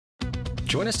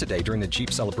Join us today during the Jeep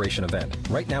Celebration event.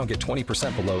 Right now, get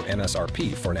 20% below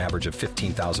MSRP for an average of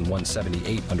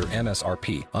 $15,178 under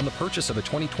MSRP on the purchase of a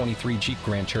 2023 Jeep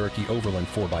Grand Cherokee Overland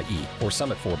 4xE or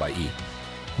Summit 4xE.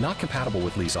 Not compatible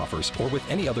with lease offers or with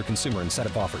any other consumer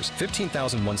incentive offers.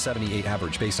 $15,178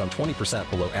 average based on 20%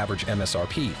 below average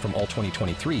MSRP from all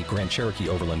 2023 Grand Cherokee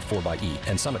Overland 4xE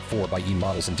and Summit 4xE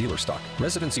models in dealer stock.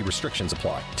 Residency restrictions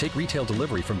apply. Take retail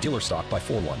delivery from dealer stock by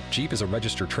 4/1. Jeep is a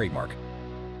registered trademark.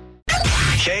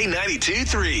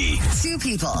 K92-3. Two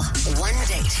people, one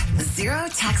date, 0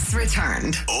 texts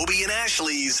returned. Obie and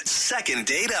Ashley's second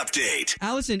date update.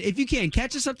 Allison, if you can,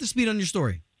 catch us up to speed on your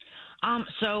story.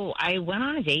 So I went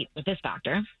on a date with this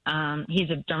doctor.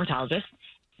 He's a dermatologist.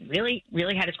 Really,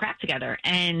 really had his crap together.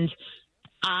 And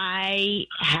I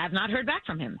have not heard back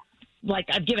from him. Like,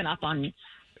 I've given up on,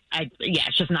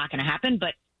 it's just not going to happen.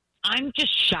 But I'm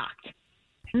just shocked.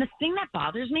 And the thing that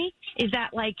bothers me is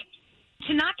that, like,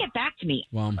 to not get back to me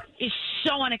is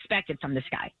so unexpected from this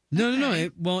guy. No.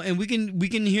 Well, and we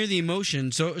can hear the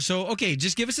emotion. So okay,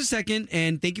 just give us a second,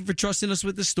 and thank you for trusting us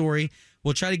with the story.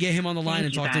 We'll try to get him on the line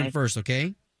and talk to him first,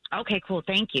 okay? Okay, cool.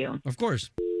 Thank you. Of course.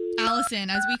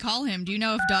 Allison, as we call him, do you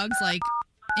know if Doug's, like,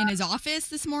 in his office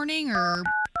this morning, or?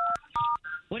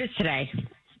 What is today?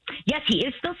 Yes, he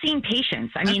is still seeing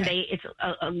patients. I mean, it's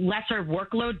a lesser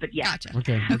workload, but yeah. Gotcha.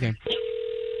 Okay.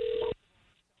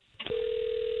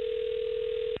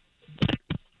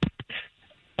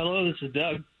 Hello, this is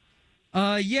Doug.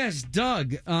 Yes,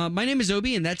 Doug. My name is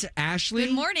Obie, and that's Ashley.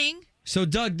 Good morning. So,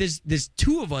 Doug, there's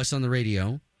two of us on the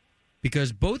radio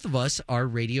because both of us are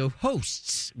radio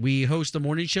hosts. We host a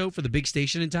morning show for the big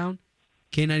station in town,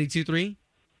 K92.3.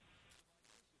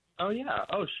 Oh, yeah.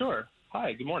 Oh, sure.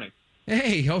 Hi, good morning.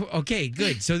 Hey, okay,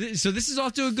 good. So this is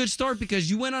off to a good start because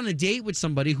you went on a date with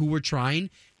somebody who we're trying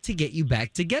to get you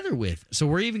back together with. So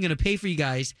we're even going to pay for you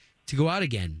guys to go out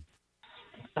again.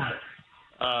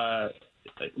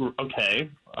 Okay.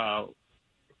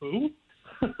 Who?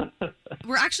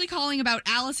 We're actually calling about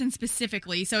Allison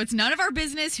specifically. So it's none of our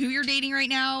business who you're dating right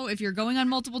now, if you're going on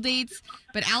multiple dates.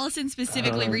 But Allison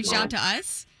specifically reached out to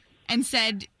us and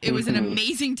said it was an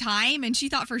amazing time. And she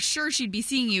thought for sure she'd be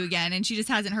seeing you again. And she just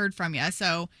hasn't heard from you.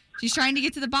 So she's trying to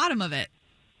get to the bottom of it.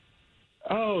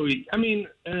 Oh, I mean,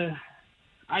 to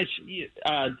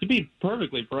be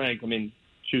perfectly frank, I mean,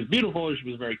 she was beautiful. She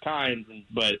was very kind,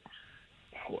 but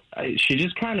she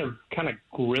just kind of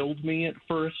grilled me at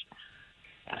first,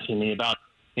 asking me about,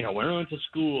 where I went to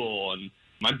school and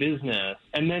my business.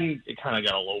 And then it kind of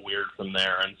got a little weird from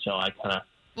there. And so I kind of...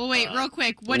 Well, wait, real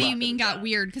quick. What do you mean got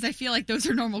weird? Because I feel like those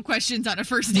are normal questions on a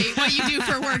first date. What you do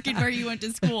for work and where you went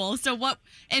to school. So what...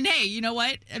 And hey, you know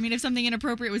what? I mean, if something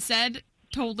inappropriate was said,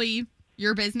 totally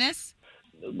your business.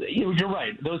 You're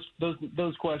right.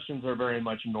 Those questions are very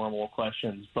much normal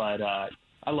questions, but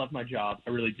I love my job. I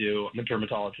really do. I'm a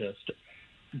dermatologist,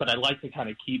 but I like to kind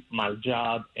of keep my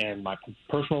job and my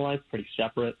personal life pretty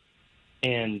separate.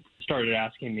 And started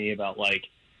asking me about, like,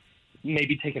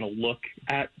 maybe taking a look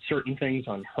at certain things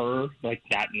on her, like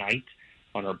that night,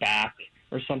 on her back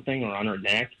or something, or on her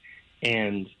neck.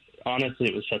 And honestly,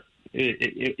 it was just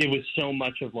it was so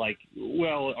much of like,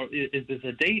 well, is this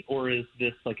a date or is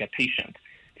this like a patient?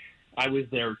 I was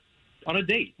there on a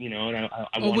date, and I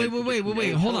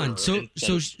wait, hold on. So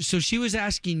she was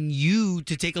asking you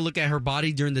to take a look at her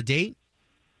body during the date?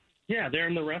 Yeah, they're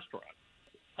in the restaurant.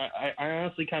 I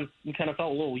honestly kind of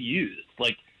felt a little used.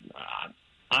 Like,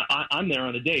 I'm there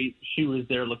on a date. She was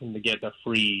there looking to get a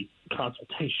free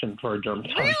consultation for a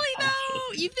dermatologist. Really,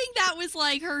 though? You think that was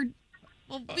like her...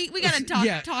 Well, we got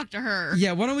to talk to her.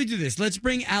 Yeah, why don't we do this? Let's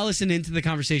bring Allison into the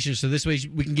conversation so this way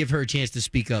we can give her a chance to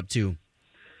speak up, too.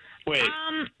 Wait,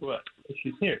 what?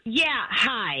 She's here. Yeah,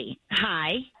 hi.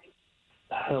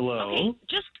 Hello. Okay,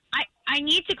 I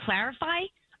need to clarify.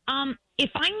 If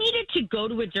I needed to go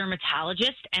to a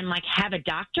dermatologist and, like, have a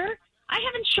doctor, I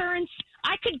have insurance.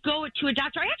 I could go to a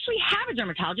doctor. I actually have a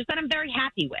dermatologist that I'm very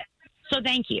happy with. So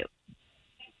thank you.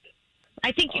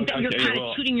 I think that you're kind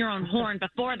of tooting your own horn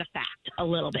before the fact a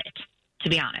little bit, to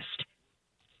be honest.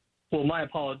 Well, my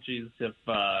apologies if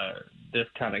this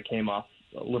kind of came off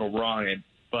a little wrong,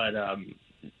 but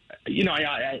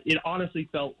it honestly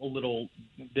felt a little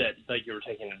bit like you were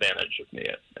taking advantage of me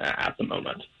at the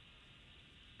moment.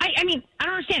 I mean, I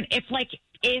don't understand.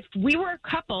 If we were a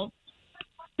couple,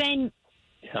 then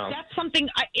that's something.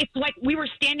 If like we were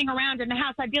standing around in the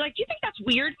house, I'd be like, "Do you think that's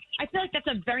weird?" I feel like that's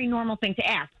a very normal thing to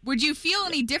ask. Would you feel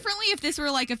any differently if this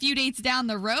were like a few dates down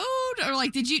the road, or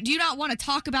like do you not want to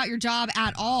talk about your job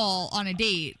at all on a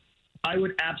date? I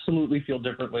would absolutely feel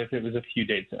differently if it was a few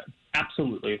dates in.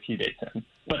 absolutely a few dates in.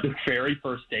 But the very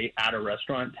first date at a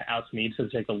restaurant to ask me to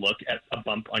take a look at a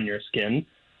bump on your skin,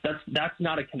 that's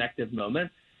not a connective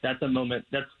moment. That's a moment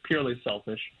that's purely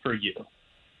selfish for you.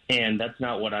 And that's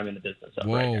not what I'm in the business of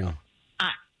right now.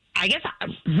 I guess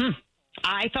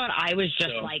I thought I was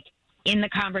just like in the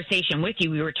conversation with you.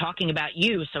 We were talking about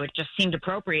you, so it just seemed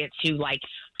appropriate to like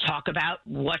talk about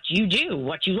what you do,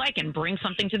 what you like, and bring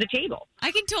something to the table.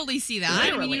 I can totally see that.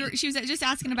 Literally. I mean, she was just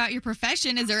asking about your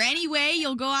profession. Is there any way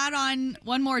you'll go out on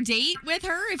one more date with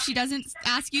her if she doesn't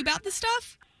ask you about this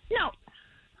stuff? No.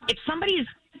 If somebody's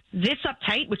this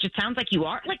uptight, which it sounds like you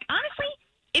are, like honestly,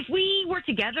 if we were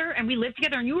together and we lived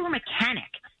together and you were a mechanic,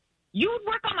 you would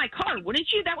work on my car, wouldn't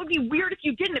you? That would be weird if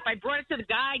you didn't, if I brought it to the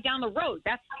guy down the road.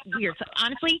 That's weird. So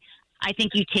honestly, I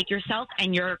think you take yourself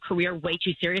and your career way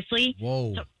too seriously.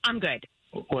 Whoa. So I'm good.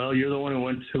 Well, you're the one who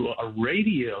went to a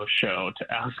radio show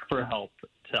to ask for help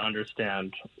to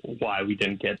understand why we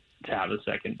didn't get to have a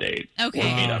second date.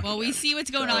 Okay. Well, we see what's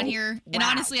going on here. And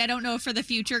honestly, I don't know for the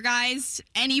future, guys.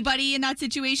 Anybody in that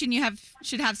situation,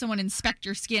 should have someone inspect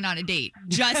your skin on a date.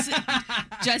 Just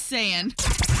saying.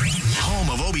 Home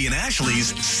of Obie and Ashley's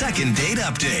second date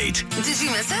update. Did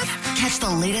you miss it? Catch the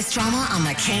latest drama on the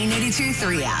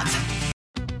K82-3 app.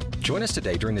 Join us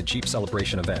today during the Jeep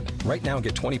Celebration event. Right now,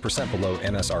 get 20% below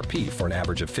MSRP for an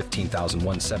average of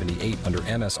 $15,178 under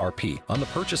MSRP on the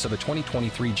purchase of a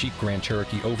 2023 Jeep Grand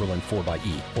Cherokee Overland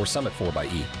 4xE or Summit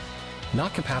 4xE.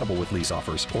 Not compatible with lease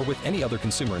offers or with any other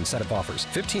consumer incentive offers.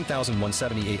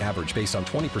 $15,178 average based on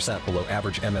 20% below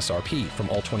average MSRP from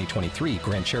all 2023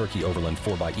 Grand Cherokee Overland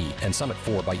 4xE and Summit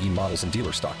 4xE models in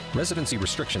dealer stock. Residency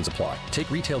restrictions apply.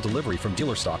 Take retail delivery from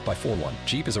dealer stock by 4/1.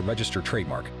 Jeep is a registered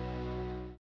trademark.